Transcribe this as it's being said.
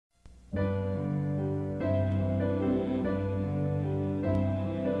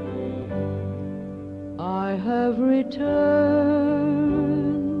have returned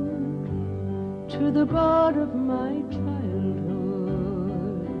to the God of my childhood,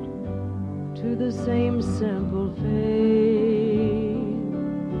 to the same simple faith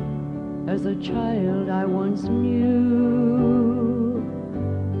as a child I once knew.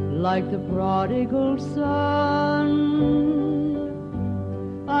 Like the prodigal son,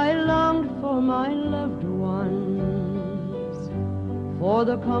 I longed for my loved ones, for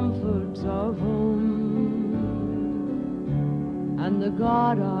the comforts of home, and the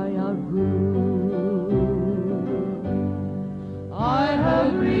God I outgrew. I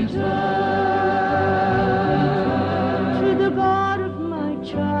have returned to the God of my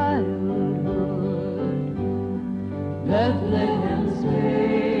childhood, Bethlehem's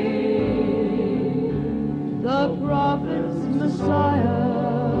babe, the prophet's Messiah.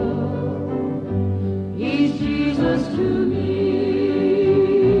 He's Jesus to me.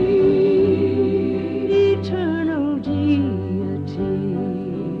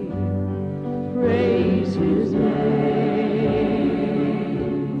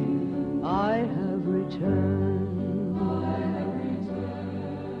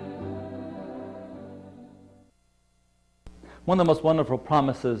 One of the most wonderful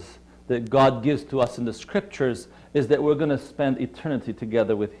promises that God gives to us in the Scriptures is that we're going to spend eternity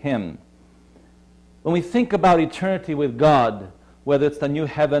together with Him. When we think about eternity with God, whether it's the new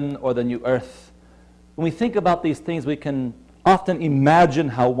heaven or the new earth, when we think about these things, we can often imagine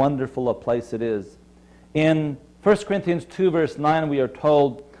how wonderful a place it is. In 1 Corinthians 2 verse 9 we are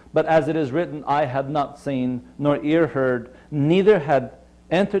told, "But as it is written, eye had not seen, nor ear heard, neither had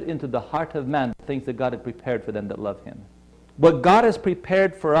entered into the heart of man the things that God had prepared for them that love Him." What God has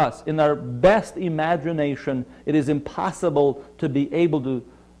prepared for us in our best imagination, it is impossible to be able to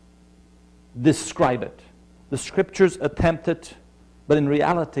describe it. The Scriptures attempt it, but in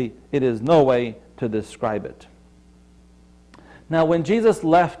reality, it is no way to describe it. Now, when Jesus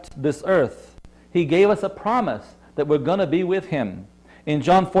left this earth, He gave us a promise that we're going to be with Him. In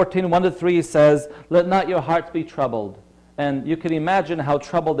John 14, 1-3, He says, "Let not your hearts be troubled." And you can imagine how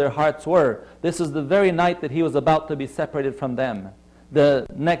troubled their hearts were. This is the very night that He was about to be separated from them. The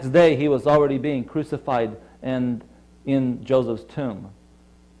next day, He was already being crucified and in Joseph's tomb.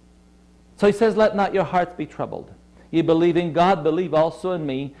 So He says, "Let not your hearts be troubled. Ye believe in God, believe also in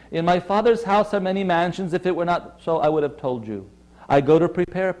me. In my Father's house are many mansions. If it were not so, I would have told you. I go to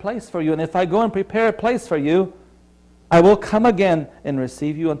prepare a place for you. And if I go and prepare a place for you, I will come again and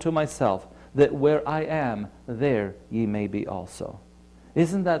receive you unto myself, that where I am, there ye may be also."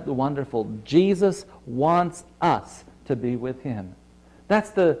 Isn't that wonderful? Jesus wants us to be with Him. That's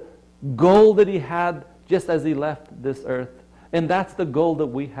the goal that He had just as He left this earth. And that's the goal that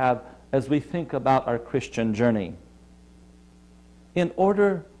we have as we think about our Christian journey. In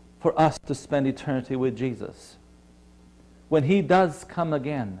order for us to spend eternity with Jesus, when He does come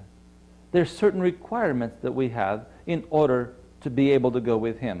again, there's certain requirements that we have in order to be able to go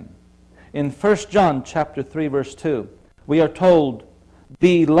with Him. In 1 John chapter 3, verse 2, we are told,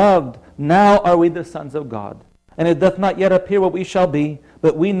 "Beloved, now are we the sons of God, and it doth not yet appear what we shall be,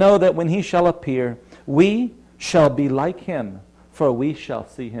 but we know that when He shall appear, we shall be like Him, for we shall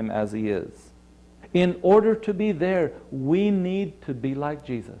see Him as He is." In order to be there, we need to be like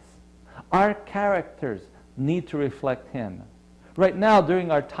Jesus. Our characters need to reflect Him. Right now,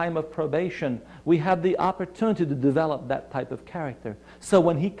 during our time of probation, we have the opportunity to develop that type of character. So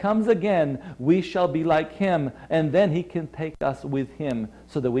when He comes again, we shall be like Him, and then He can take us with Him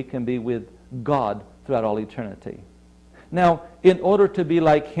so that we can be with God throughout all eternity. Now, in order to be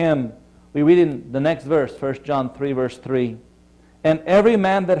like Him, we read in the next verse, 1 John 3, verse 3, "And every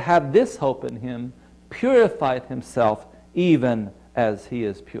man that hath this hope in Him purifieth himself even as He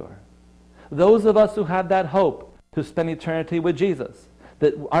is pure." Those of us who have that hope to spend eternity with Jesus,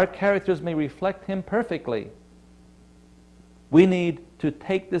 that our characters may reflect Him perfectly, we need to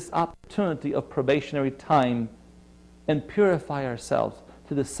take this opportunity of probationary time and purify ourselves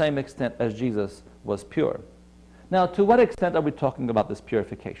to the same extent as Jesus was pure. Now, to what extent are we talking about this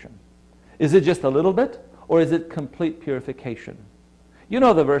purification? Is it just a little bit, or is it complete purification? You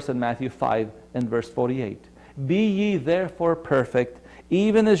know the verse in Matthew 5 and verse 48. "Be ye therefore perfect,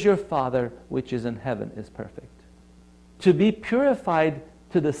 even as your Father which is in heaven is perfect." To be purified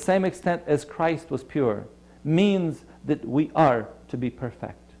to the same extent as Christ was pure means that we are to be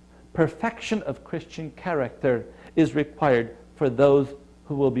perfect. Perfection of Christian character is required for those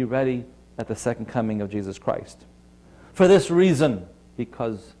who will be ready at the second coming of Jesus Christ. For this reason,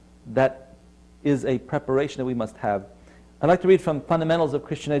 because that is a preparation that we must have, I'd like to read from Fundamentals of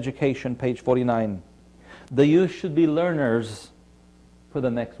Christian Education, page 49. "The youth should be learners for the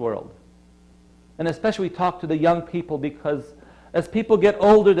next world." And especially we talk to the young people, because as people get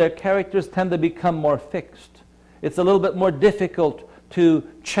older, their characters tend to become more fixed. It's a little bit more difficult to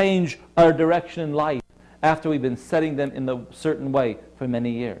change our direction in life after we've been setting them in a certain way for many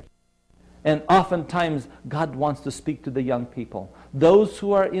years. And oftentimes, God wants to speak to the young people. Those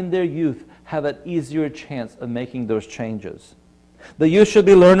who are in their youth have an easier chance of making those changes. The youth should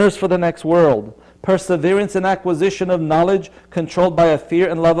be learners for the next world. Perseverance and acquisition of knowledge, controlled by a fear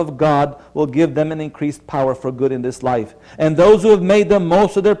and love of God, will give them an increased power for good in this life. And those who have made the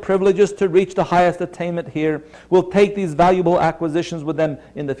most of their privileges to reach the highest attainment here will take these valuable acquisitions with them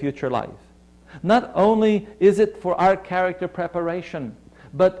in the future life. Not only is it for our character preparation,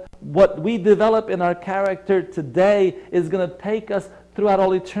 but what we develop in our character today is going to take us throughout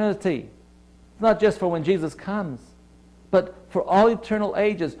all eternity. It's not just for when Jesus comes, but for all eternal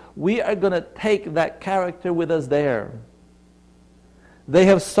ages. We are going to take that character with us there. They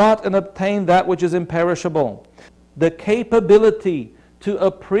have sought and obtained that which is imperishable. The capability to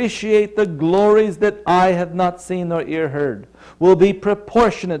appreciate the glories that eye have not seen nor ear heard will be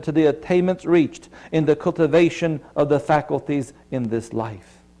proportionate to the attainments reached in the cultivation of the faculties in this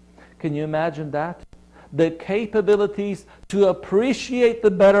life. Can you imagine that? The capabilities to appreciate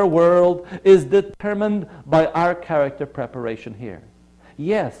the better world is determined by our character preparation here.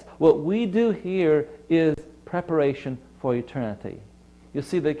 Yes, what we do here is preparation for eternity. You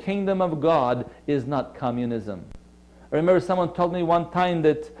see, the kingdom of God is not communism. I remember someone told me one time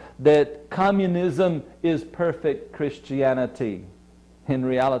that communism is perfect Christianity. In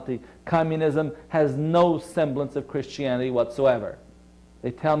reality, communism has no semblance of Christianity whatsoever.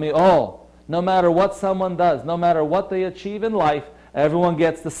 They tell me, oh, no matter what someone does, no matter what they achieve in life, everyone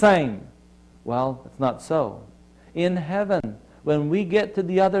gets the same. Well, it's not so. In heaven, when we get to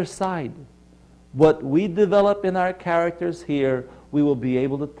the other side, what we develop in our characters here, we will be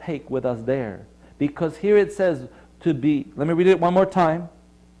able to take with us there. Because here it says to be, let me read it one more time.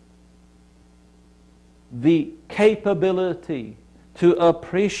 The capability to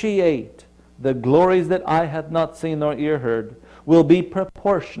appreciate the glories that eye hath not seen nor ear heard will be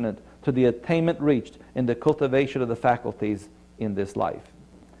proportionate to the attainment reached in the cultivation of the faculties in this life.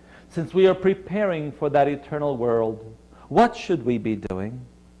 Since we are preparing for that eternal world, what should we be doing?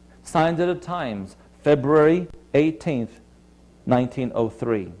 Signs of the Times, February 18th,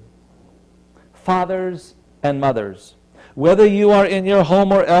 1903. Fathers and mothers, whether you are in your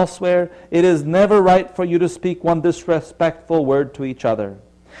home or elsewhere, it is never right for you to speak one disrespectful word to each other.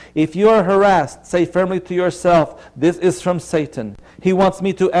 If you are harassed, say firmly to yourself, this is from Satan. He wants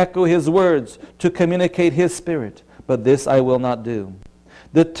me to echo his words, to communicate his spirit, but this I will not do.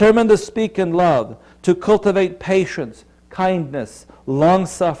 Determine to speak in love, to cultivate patience, kindness,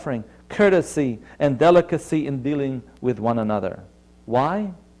 long-suffering, courtesy, and delicacy in dealing with one another.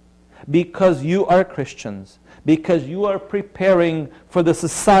 Why? Because you are Christians, because you are preparing for the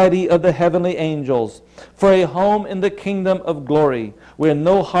society of the heavenly angels, for a home in the kingdom of glory, where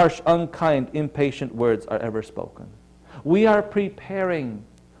no harsh, unkind, impatient words are ever spoken. We are preparing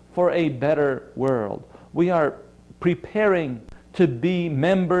for a better world. We are preparing to be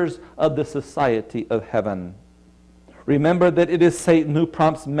members of the society of heaven. Remember that it is Satan who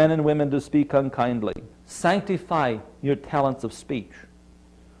prompts men and women to speak unkindly. Sanctify your talents of speech.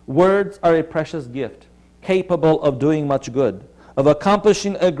 Words are a precious gift, capable of doing much good, of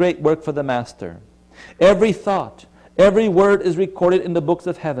accomplishing a great work for the Master. Every thought, every word is recorded in the books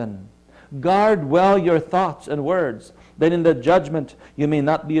of heaven. Guard well your thoughts and words, that in the judgment you may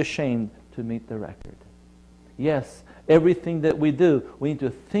not be ashamed to meet the record. Yes, everything that we do, we need to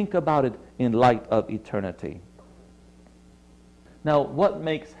think about it in light of eternity. Now, what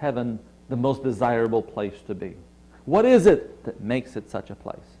makes heaven the most desirable place to be? What is it that makes it such a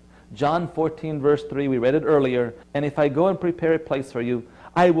place? John 14, verse 3, we read it earlier. And if I go and prepare a place for you,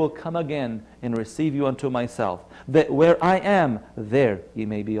 I will come again and receive you unto myself, that where I am, there ye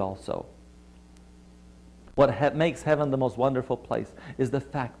may be also. What makes heaven the most wonderful place is the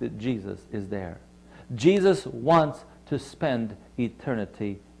fact that Jesus is there. Jesus wants to spend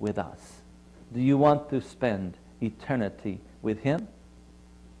eternity with us. Do you want to spend eternity with Him?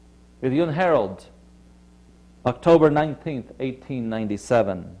 Review and Herald, October 19th,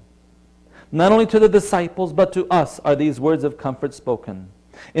 1897. Not only to the disciples, but to us are these words of comfort spoken.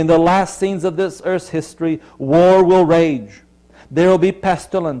 In the last scenes of this earth's history, war will rage. There will be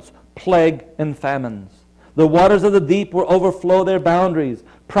pestilence, plague, and famines. The waters of the deep will overflow their boundaries.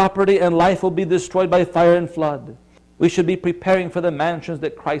 Property and life will be destroyed by fire and flood. We should be preparing for the mansions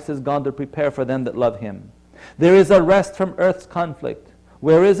that Christ has gone to prepare for them that love Him. There is a rest from earth's conflict.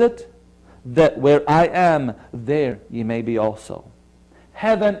 Where is it? That where I am, there ye may be also.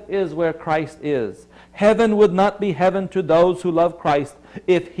 Heaven is where Christ is. Heaven would not be heaven to those who love Christ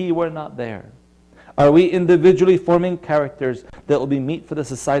if He were not there. Are we individually forming characters that will be meet for the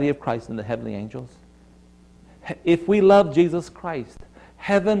society of Christ and the heavenly angels? If we love Jesus Christ,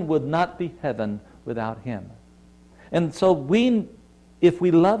 heaven would not be heaven without Him. And so if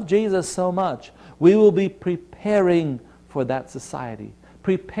we love Jesus so much, we will be preparing for that society,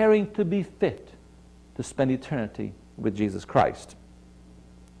 preparing to be fit to spend eternity with Jesus Christ.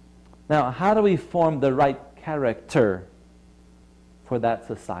 Now, how do we form the right character for that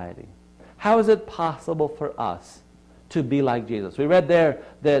society? How is it possible for us to be like Jesus? We read there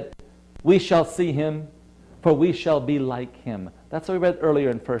that we shall see Him, for we shall be like Him. That's what we read earlier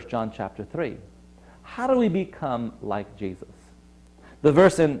in 1 John chapter 3. How do we become like Jesus? The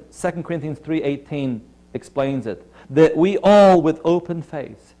verse in 2 Corinthians 3:18 explains it. That we all with open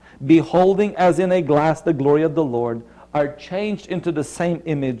face, beholding as in a glass the glory of the Lord, are changed into the same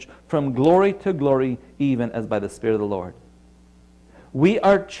image from glory to glory, even as by the Spirit of the Lord. We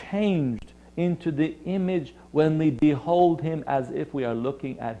are changed into the image when we behold Him as if we are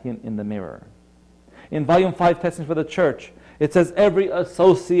looking at Him in the mirror. In Volume 5, Testimony for the Church, it says, every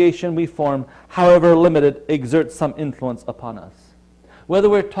association we form, however limited, exerts some influence upon us. Whether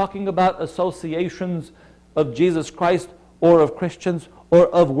we're talking about associations of Jesus Christ or of Christians or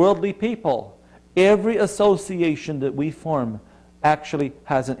of worldly people, every association that we form actually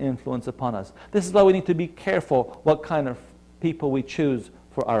has an influence upon us. This is why we need to be careful what kind of people we choose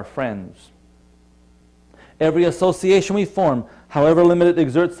for our friends. Every association we form, however limited,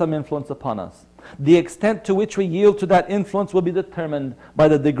 exerts some influence upon us. The extent to which we yield to that influence will be determined by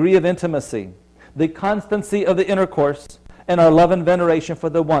the degree of intimacy, the constancy of the intercourse, and our love and veneration for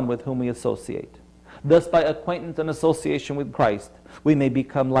the one with whom we associate. Thus, by acquaintance and association with Christ, we may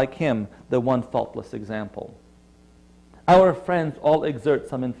become like Him, the one faultless example. Our friends all exert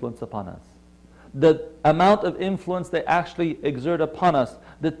some influence upon us. The amount of influence they actually exert upon us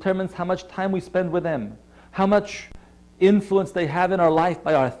determines how much time we spend with them, how much influence they have in our life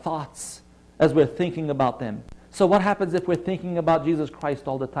by our thoughts as we're thinking about them. So what happens if we're thinking about Jesus Christ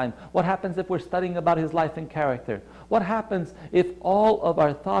all the time? What happens if we're studying about His life and character? What happens if all of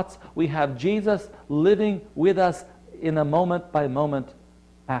our thoughts, we have Jesus living with us in a moment-by-moment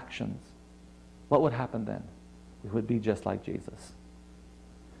actions? What would happen then? We would be just like Jesus.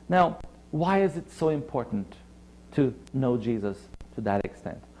 Now, why is it so important to know Jesus to that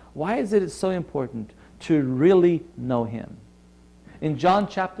extent? Why is it so important to really know Him? In John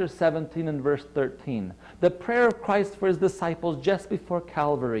chapter 17 and verse 13, the prayer of Christ for His disciples just before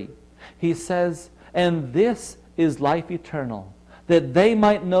Calvary, He says, and this is life eternal, that they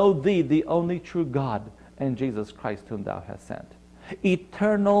might know Thee, the only true God, and Jesus Christ whom Thou hast sent.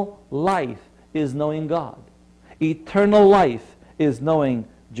 Eternal life is knowing God. Eternal life is knowing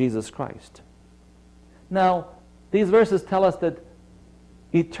Jesus Christ. Now, these verses tell us that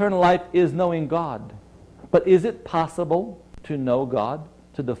eternal life is knowing God. But is it possible to know God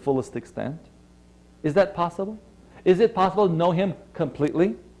to the fullest extent? Is that possible? Is it possible to know Him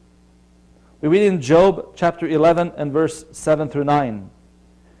completely? We read in Job chapter 11 and verse 7 through 9.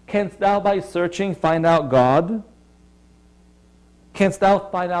 Canst thou by searching find out God? Canst thou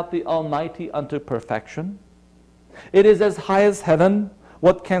find out the Almighty unto perfection? It is as high as heaven,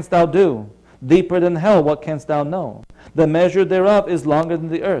 what canst thou do? Deeper than hell, what canst thou know? The measure thereof is longer than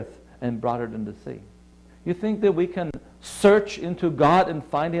the earth, and broader than the sea. You think that we can search into God and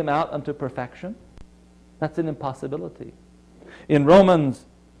find Him out unto perfection? That's an impossibility. In Romans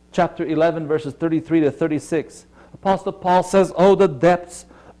chapter 11, verses 33 to 36, Apostle Paul says, oh, the depths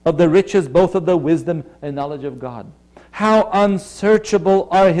of the riches, both of the wisdom and knowledge of God. How unsearchable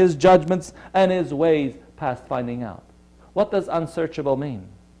are His judgments and His ways past finding out. What does unsearchable mean?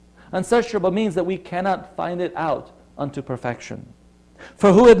 Unsearchable means that we cannot find it out unto perfection.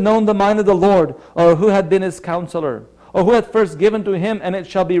 For who had known the mind of the Lord, or who had been His counselor, or who had first given to Him, and it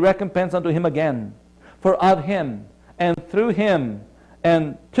shall be recompensed unto Him again? For of Him, and through Him,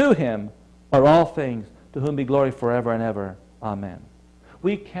 and to Him are all things, to whom be glory forever and ever. Amen.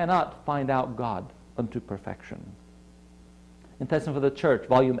 We cannot find out God unto perfection. In Testimony for the Church,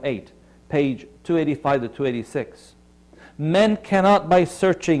 volume 8, page 285 to 286. Men cannot by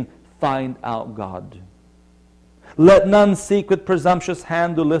searching find out God. Let none seek with presumptuous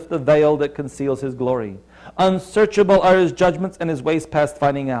hand to lift the veil that conceals His glory. Unsearchable are His judgments and His ways past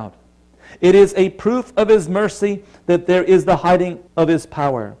finding out. It is a proof of His mercy that there is the hiding of His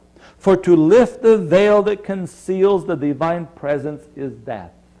power. For to lift the veil that conceals the divine presence is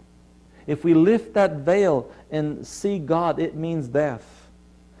death. If we lift that veil and see God, it means death.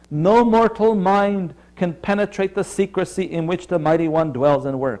 No mortal mind can penetrate the secrecy in which the Mighty One dwells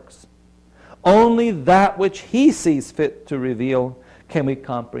and works. Only that which He sees fit to reveal can we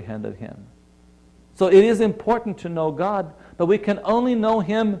comprehend of Him. So it is important to know God, but we can only know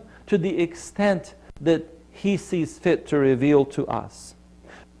Him to the extent that He sees fit to reveal to us.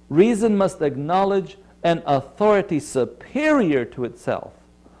 Reason must acknowledge an authority superior to itself.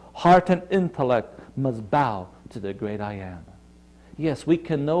 Heart and intellect must bow to the great I Am. Yes, we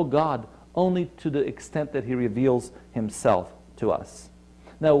can know God only to the extent that He reveals Himself to us.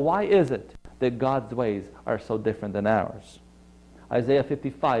 Now, why is it that God's ways are so different than ours? Isaiah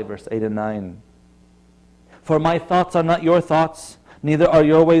 55, verse 8 and 9. For my thoughts are not your thoughts, neither are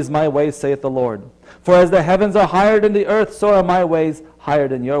your ways my ways, saith the Lord. For as the heavens are higher than the earth, so are my ways higher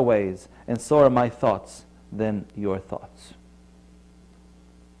than your ways, and so are my thoughts than your thoughts.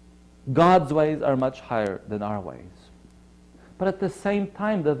 God's ways are much higher than our ways. But at the same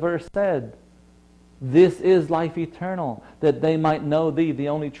time, the verse said, this is life eternal, that they might know Thee, the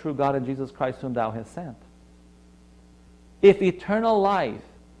only true God, and Jesus Christ whom Thou hast sent. If eternal life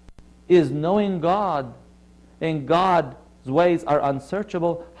is knowing God, and God's ways are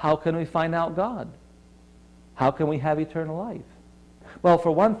unsearchable, how can we find out God? How can we have eternal life? Well, for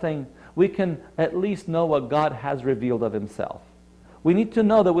one thing, we can at least know what God has revealed of Himself. We need to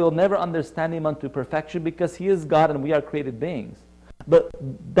know that we will never understand Him unto perfection because He is God and we are created beings. But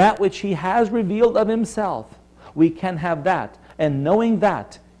that which He has revealed of Himself, we can have that. And knowing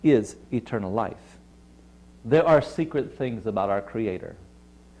that is eternal life. There are secret things about our Creator.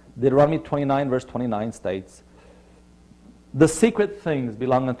 Deuteronomy 29 verse 29 states, the secret things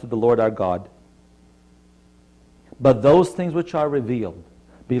belong unto the Lord our God, but those things which are revealed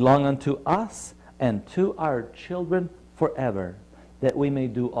belong unto us and to our children forever, that we may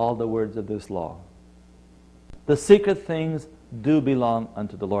do all the words of this law. The secret things do belong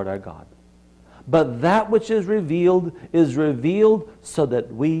unto the Lord our God. But that which is revealed so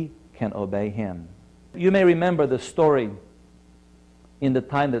that we can obey Him. You may remember the story in the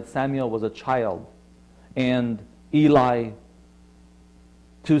time that Samuel was a child and Eli,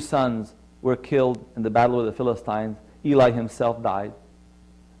 2 sons were killed in the battle with the Philistines. Eli himself died.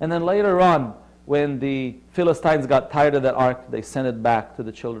 And then later on, when the Philistines got tired of that ark, they sent it back to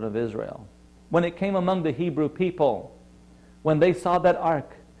the children of Israel. When it came among the Hebrew people, when they saw that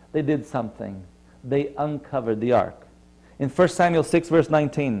ark, they did something. They uncovered the ark. In 1 Samuel 6 verse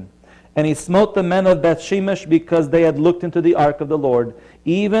 19, and he smote the men of Bethshemesh because they had looked into the ark of the Lord.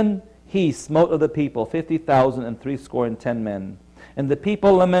 Even he smote of the people 50,000 and 70 men. And the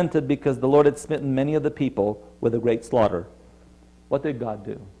people lamented because the Lord had smitten many of the people with a great slaughter. What did God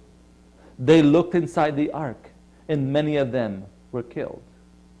do? They looked inside the ark, and many of them were killed.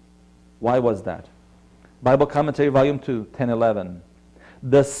 Why was that? Bible Commentary, Volume 2, 1011.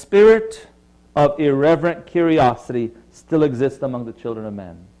 The spirit of irreverent curiosity still exists among the children of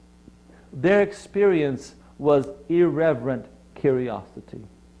men. Their experience was irreverent curiosity.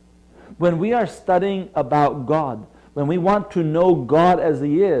 When we are studying about God, when we want to know God as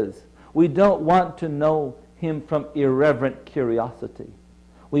He is, we don't want to know Him from irreverent curiosity.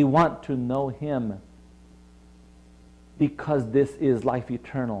 We want to know Him because this is life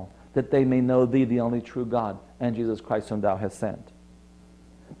eternal, that they may know Thee, the only true God, and Jesus Christ whom Thou hast sent.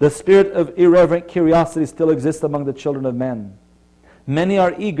 The spirit of irreverent curiosity still exists among the children of men. Many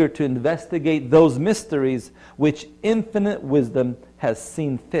are eager to investigate those mysteries which infinite wisdom has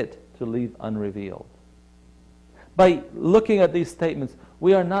seen fit to leave unrevealed. By looking at these statements,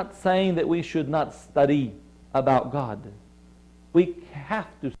 we are not saying that we should not study about God. We have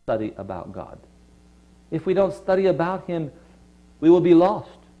to study about God. If we don't study about Him, we will be lost.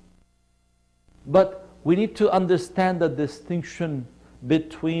 But we need to understand the distinction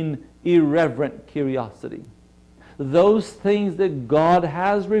between irreverent curiosity. Those things that God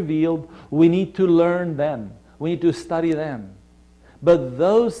has revealed, we need to learn them. We need to study them. But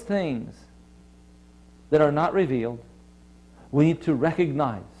those things that are not revealed, we need to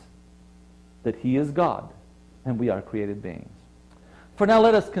recognize that He is God and we are created beings. For now,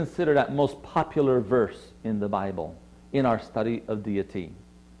 let us consider that most popular verse in the Bible in our study of deity.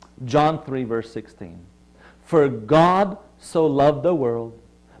 John 3, verse 16. For God so loved the world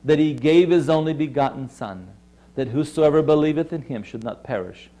that He gave His only begotten Son, that whosoever believeth in Him should not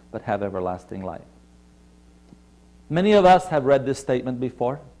perish, but have everlasting life. Many of us have read this statement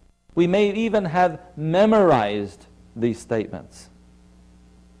before. We may even have memorized these statements.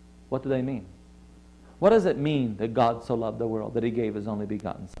 What do they mean? What does it mean that God so loved the world that He gave His only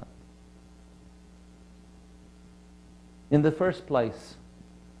begotten Son? In the first place,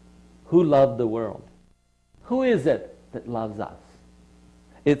 who loved the world? Who is it that loves us?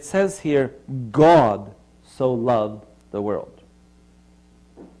 It says here, God so loved the world.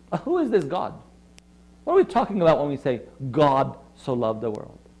 Who is this God? What are we talking about when we say God so loved the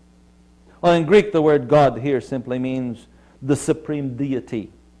world? Well, in Greek, the word God here simply means the supreme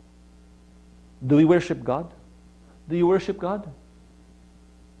deity. Do we worship God? Do you worship God?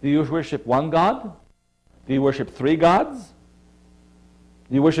 Do you worship one God? Do you worship three gods?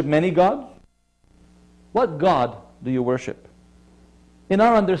 Do you worship many gods? What God do you worship? In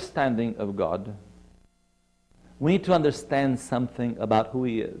our understanding of God, we need to understand something about who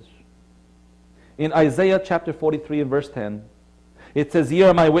He is. In Isaiah chapter 43 and verse 10, it says, Ye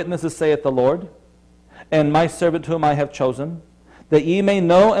are my witnesses, saith the Lord, and my servant whom I have chosen, that ye may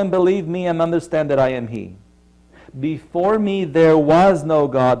know and believe me and understand that I am He. Before me there was no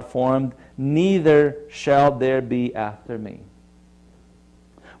God formed, neither shall there be after me.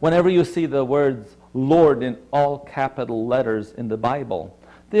 Whenever you see the words Lord in all capital letters in the Bible,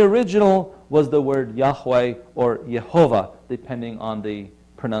 the original was the word Yahweh or Yehovah, depending on the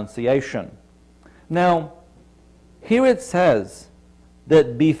pronunciation. Now, here it says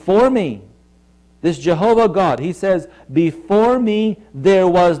that before me, this Jehovah God, He says, before me there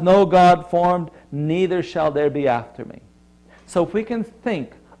was no God formed, neither shall there be after me. So if we can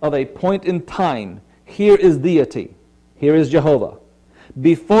think of a point in time, here is deity, here is Jehovah.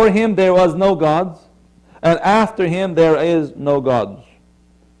 Before Him there was no gods, and after Him there is no gods.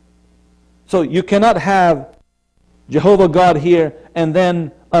 So you cannot have Jehovah God here and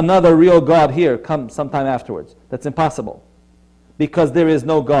then another real God here come sometime afterwards. That's impossible, because there is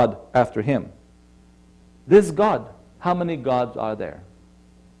no God after Him. This God, how many gods are there?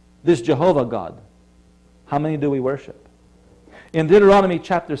 This Jehovah God, how many do we worship? In Deuteronomy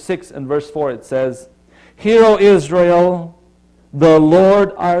chapter 6 and verse 4 it says, Hear, O Israel, the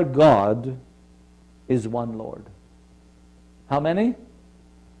Lord our God is one Lord. How many?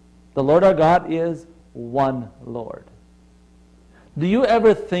 The Lord our God is one Lord. Do you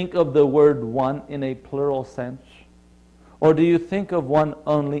ever think of the word one in a plural sense? Or do you think of one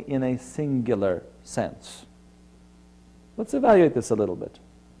only in a singular sense? Let's evaluate this a little bit.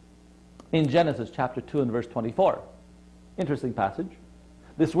 In Genesis chapter 2 and verse 24, interesting passage.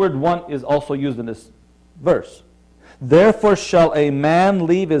 This word one is also used in this verse. Therefore shall a man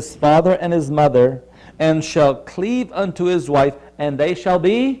leave his father and his mother, and shall cleave unto his wife, and they shall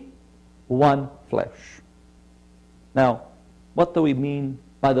be one flesh. Now, what do we mean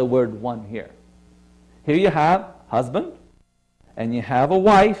by the word one here? Here you have husband, and you have a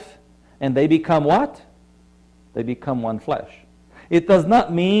wife, and they become what? They become one flesh. It does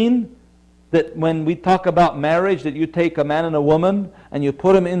not mean that when we talk about marriage, that you take a man and a woman and you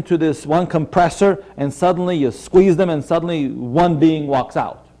put them into this one compressor and suddenly you squeeze them and suddenly one being walks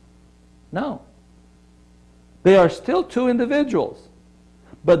out. No. They are still two individuals.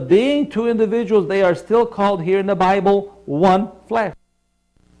 But being two individuals, they are still called here in the Bible one flesh.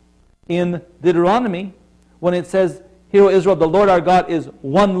 In Deuteronomy, when it says, Hear, O Israel, the Lord our God is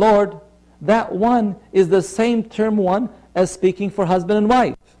one Lord, that one is the same term one as speaking for husband and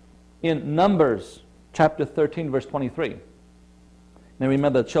wife. In Numbers chapter 13, verse 23. Now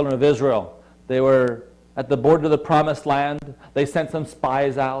remember the children of Israel. They were at the border of the promised land. They sent some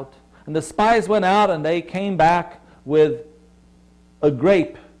spies out. And the spies went out and they came back with a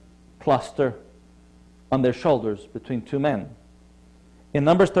grape cluster on their shoulders between two men. In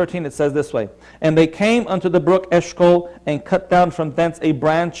Numbers 13 it says this way, And they came unto the brook Eshcol and cut down from thence a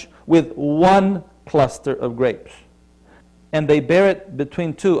branch with one cluster of grapes. And they bare it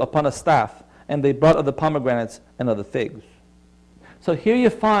between two upon a staff, and they brought of the pomegranates and of the figs. So here you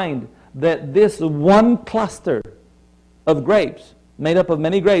find that this one cluster of grapes, made up of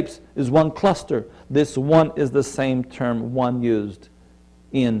many grapes, is one cluster. This one is the same term one used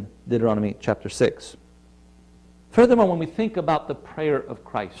in Deuteronomy chapter 6. Furthermore, when we think about the prayer of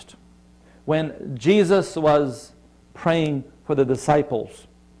Christ, when Jesus was praying for the disciples,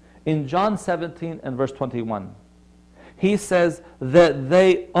 in John 17 and verse 21, He says that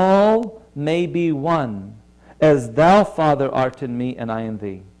they all may be one, as thou, Father, art in me and I in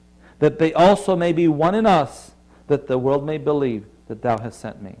thee, that they also may be one in us, that the world may believe that thou hast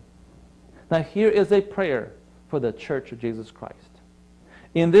sent me. Now here is a prayer for the church of Jesus Christ.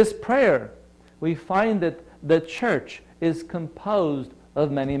 In this prayer, we find that the church is composed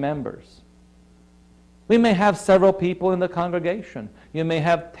of many members. We may have several people in the congregation. You may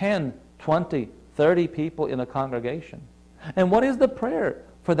have 10, 20, 30 people in a congregation. And what is the prayer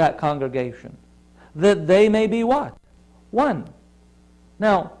for that congregation? That they may be what? One.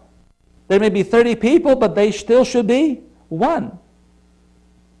 Now, there may be 30 people, but they still should be one.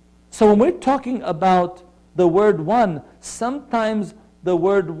 So when we're talking about the word one, sometimes the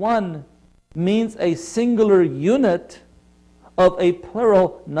word one means a singular unit of a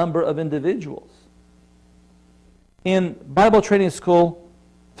plural number of individuals. In Bible Training School,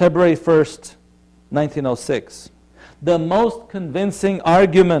 February 1st, 1906, the most convincing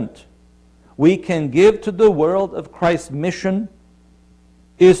argument we can give to the world of Christ's mission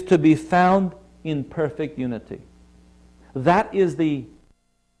is to be found in perfect unity. That is the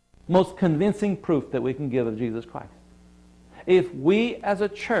most convincing proof that we can give of Jesus Christ. If we as a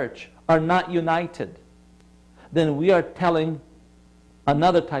church are not united, then we are telling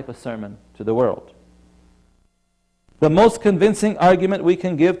another type of sermon to the world. The most convincing argument we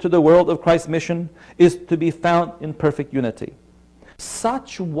can give to the world of Christ's mission is to be found in perfect unity.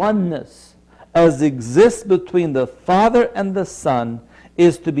 Such oneness as exists between the Father and the Son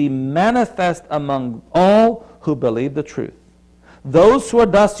is to be manifest among all who believe the truth. Those who are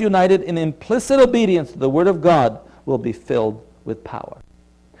thus united in implicit obedience to the Word of God will be filled with power.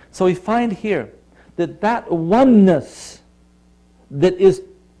 So we find here that oneness that is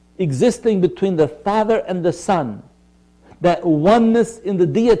existing between the Father and the Son, that oneness in the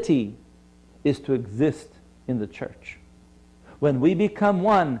deity, is to exist in the church. When we become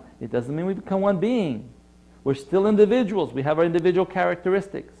one, it doesn't mean we become one being. We're still individuals. We have our individual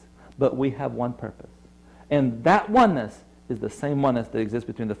characteristics, but we have one purpose. And that oneness is the same oneness that exists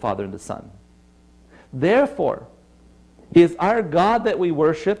between the Father and the Son. Therefore, is our God that we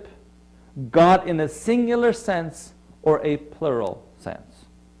worship God in a singular sense or a plural sense?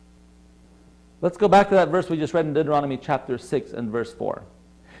 Let's go back to that verse we just read in Deuteronomy chapter 6 and verse 4.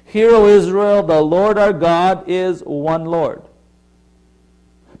 Hear, O Israel, the Lord our God is one Lord.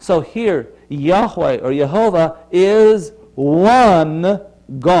 So here, Yahweh or Jehovah is one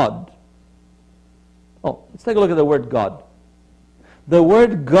God. Oh, let's take a look at the word God. The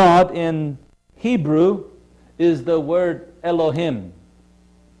word God in Hebrew is the word Elohim.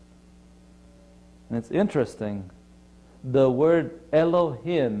 And it's interesting. The word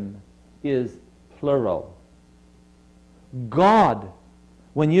Elohim is plural. God,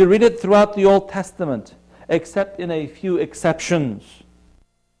 when you read it throughout the Old Testament, except in a few exceptions,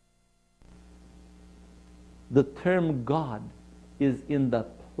 the term God is in the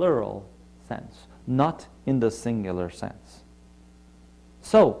plural sense, not in the singular sense.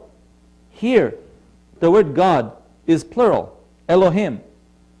 So, here, the word God is plural, Elohim.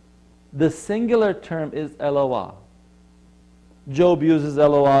 The singular term is Eloah. Job uses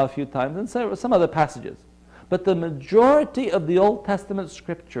Eloah a few times, and some other passages. But the majority of the Old Testament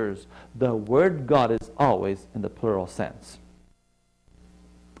scriptures, the word God is always in the plural sense.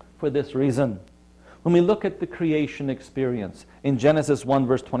 For this reason, when we look at the creation experience in Genesis 1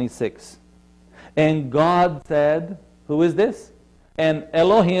 verse 26, and God said, who is this? And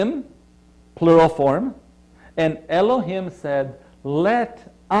Elohim, plural form, and Elohim said,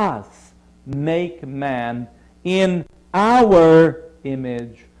 let us make man in our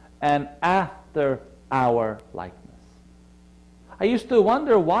image and after our likeness. I used to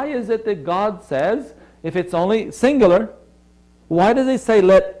wonder, why is it that God says, if it's only singular, why does he say,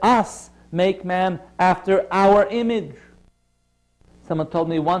 let us make man after our image? Someone told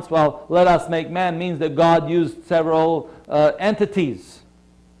me once, well, let us make man means that God used several entities.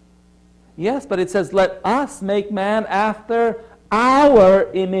 Yes, but it says, let us make man after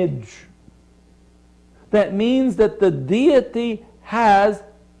our image. That means that the deity has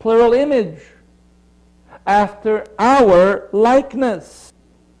plural image. After our likeness.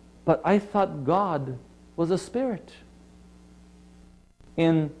 But I thought God was a spirit.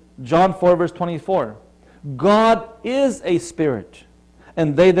 In John 4 verse 24, God is a spirit,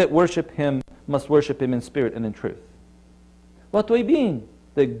 and they that worship him must worship him in spirit and in truth. What do we mean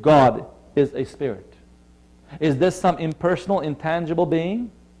that God is a spirit? Is this some impersonal, intangible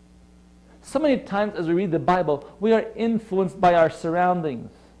being? So many times as we read the Bible, we are influenced by our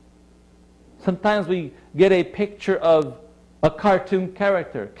surroundings. Sometimes we get a picture of a cartoon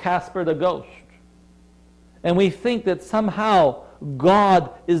character, Casper the Ghost. And we think that somehow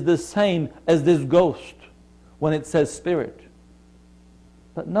God is the same as this ghost when it says spirit.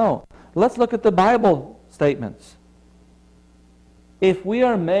 But no, let's look at the Bible statements. If we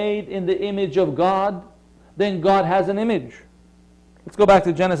are made in the image of God, then God has an image. Let's go back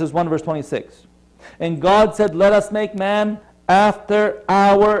to Genesis 1 verse 26. And God said, let us make man after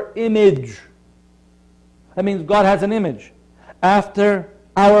our image. That means God has an image. After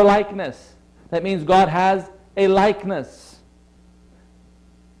our likeness. That means God has a likeness.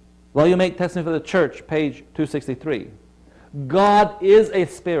 Well, you make Testament for the Church, page 263. God is a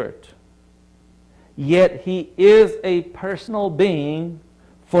spirit, yet he is a personal being,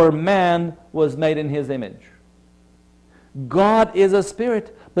 for man was made in his image. God is a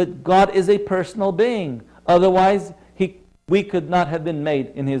spirit, but God is a personal being. Otherwise, we could not have been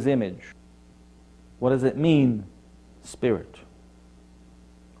made in His image. What does it mean, spirit?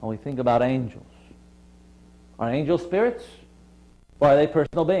 When we think about angels, are angels spirits, or are they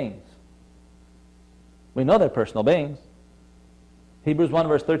personal beings? We know they're personal beings. Hebrews 1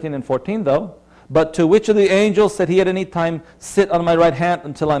 verse 13 and 14 though. But to which of the angels said He at any time, sit on my right hand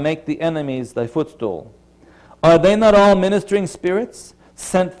until I make the enemies thy footstool? Are they not all ministering spirits,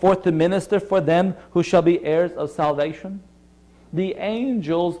 sent forth to minister for them who shall be heirs of salvation? The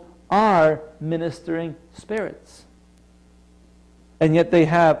angels are ministering spirits. And yet they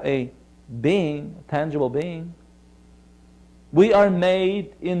have a being, a tangible being. We are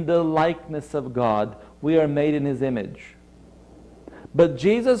made in the likeness of God. We are made in His image. But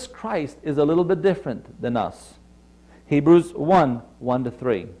Jesus Christ is a little bit different than us. Hebrews 1,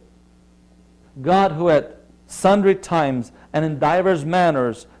 1-3. God, who at sundry times and in divers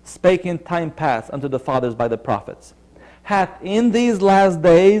manners spake in time past unto the fathers by the prophets, hath in these last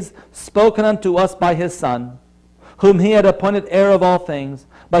days spoken unto us by His Son, whom He had appointed heir of all things,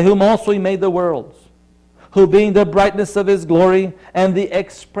 by whom also He made the worlds, who being the brightness of His glory and the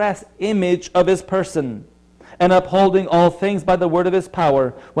express image of His person, and upholding all things by the word of His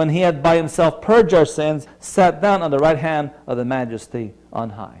power, when He had by Himself purged our sins, sat down on the right hand of the Majesty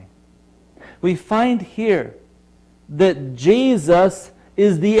on high. We find here that Jesus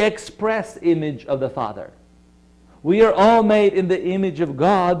is the express image of the Father. We are all made in the image of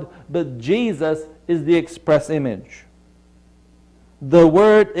God, but Jesus is the express image. The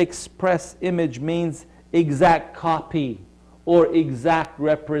word express image means exact copy or exact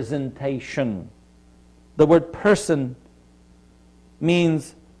representation. The word person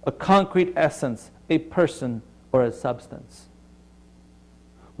means a concrete essence, a person, or a substance.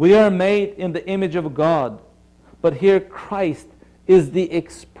 We are made in the image of God, but here Christ is the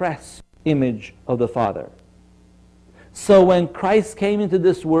express image of the Father. So when Christ came into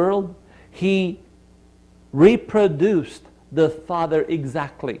this world, He reproduced the Father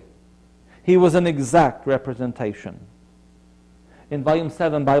exactly. He was an exact representation. In Volume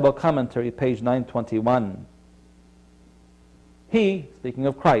 7 Bible Commentary, page 921, He, speaking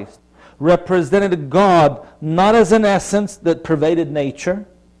of Christ, represented God not as an essence that pervaded nature,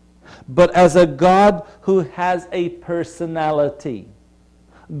 but as a God who has a personality.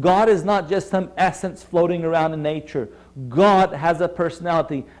 God is not just some essence floating around in nature. God has a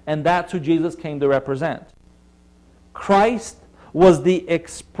personality, and that's who Jesus came to represent. Christ was the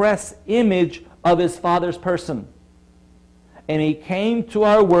express image of His Father's person. And He came to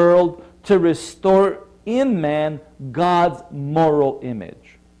our world to restore in man God's moral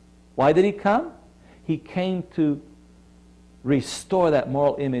image. Why did He come? He came to restore that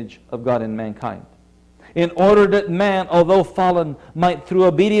moral image of God in mankind, in order that man, although fallen, might through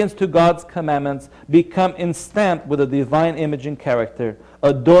obedience to God's commandments become enstamped with a divine image and character,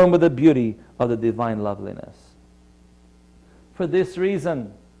 adorned with the beauty of the divine loveliness. For this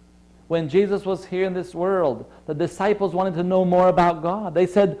reason, when Jesus was here in this world, the disciples wanted to know more about God. They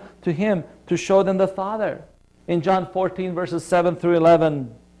said to Him to show them the Father. In John 14, verses 7-11,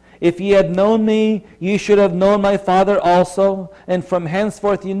 if ye had known me, ye should have known my Father also, and from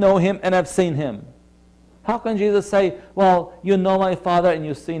henceforth ye know Him and have seen Him. How can Jesus say, well, you know my Father and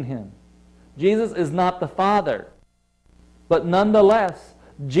you've seen Him? Jesus is not the Father. But nonetheless,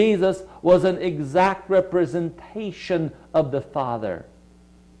 Jesus was an exact representation of the Father.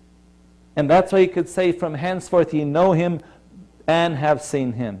 And that's why He could say, from henceforth ye know Him and have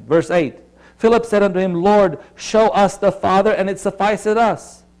seen Him. Verse 8, Philip said unto Him, Lord, show us the Father, and it sufficeth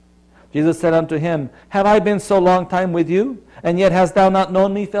us. Jesus said unto him, have I been so long time with you, and yet hast thou not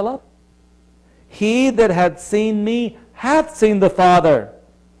known me, Philip? He that hath seen me hath seen the Father.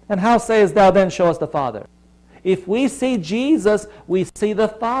 And how sayest thou then, show us the Father? If we see Jesus, we see the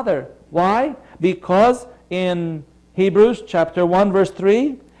Father. Why? Because in Hebrews chapter 1, verse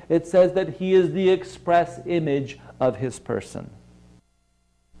 3, it says that He is the express image of His person.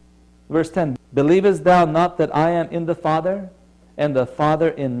 Verse 10, believest thou not that I am in the Father, and the Father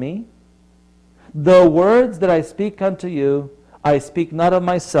in me? The words that I speak unto you, I speak not of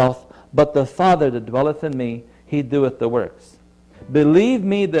myself, but the Father that dwelleth in me, He doeth the works. Believe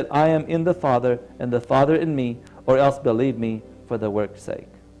me that I am in the Father, and the Father in me, or else believe me for the work's sake.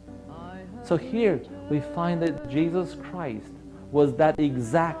 So here we find that Jesus Christ was that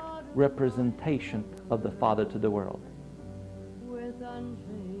exact representation of the Father to the world.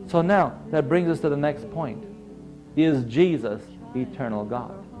 So now, that brings us to the next point. Is Jesus eternal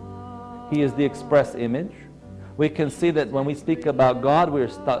God? He is the express image. We can see that when we speak about God,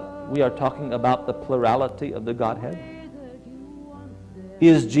 we are talking about the plurality of the Godhead.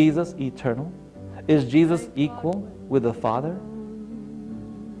 Is Jesus eternal? Is Jesus equal with the Father?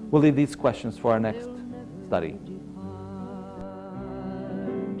 We'll leave these questions for our next study.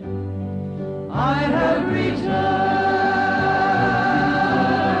 I have returned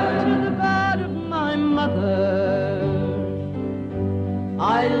to the bed of my mother.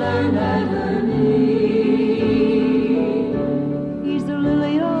 I learned at her knee. He's the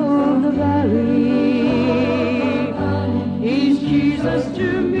lily of the valley. He's Jesus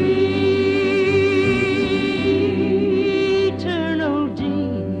to me. Eternal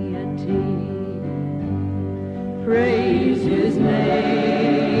deity. Praise his name.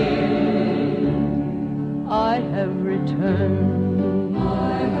 I have returned.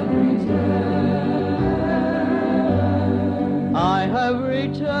 I have returned. I have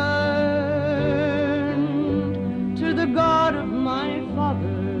returned to the God of my father,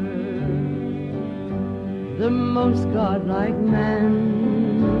 the most godlike man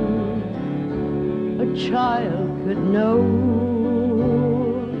a child could know.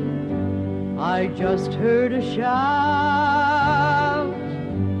 I just heard a shout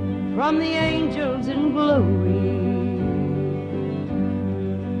from the angels in glory,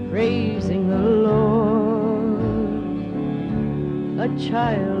 praising the Lord. A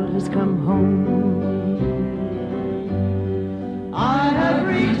child has come home. I have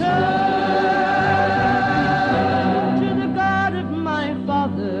returned.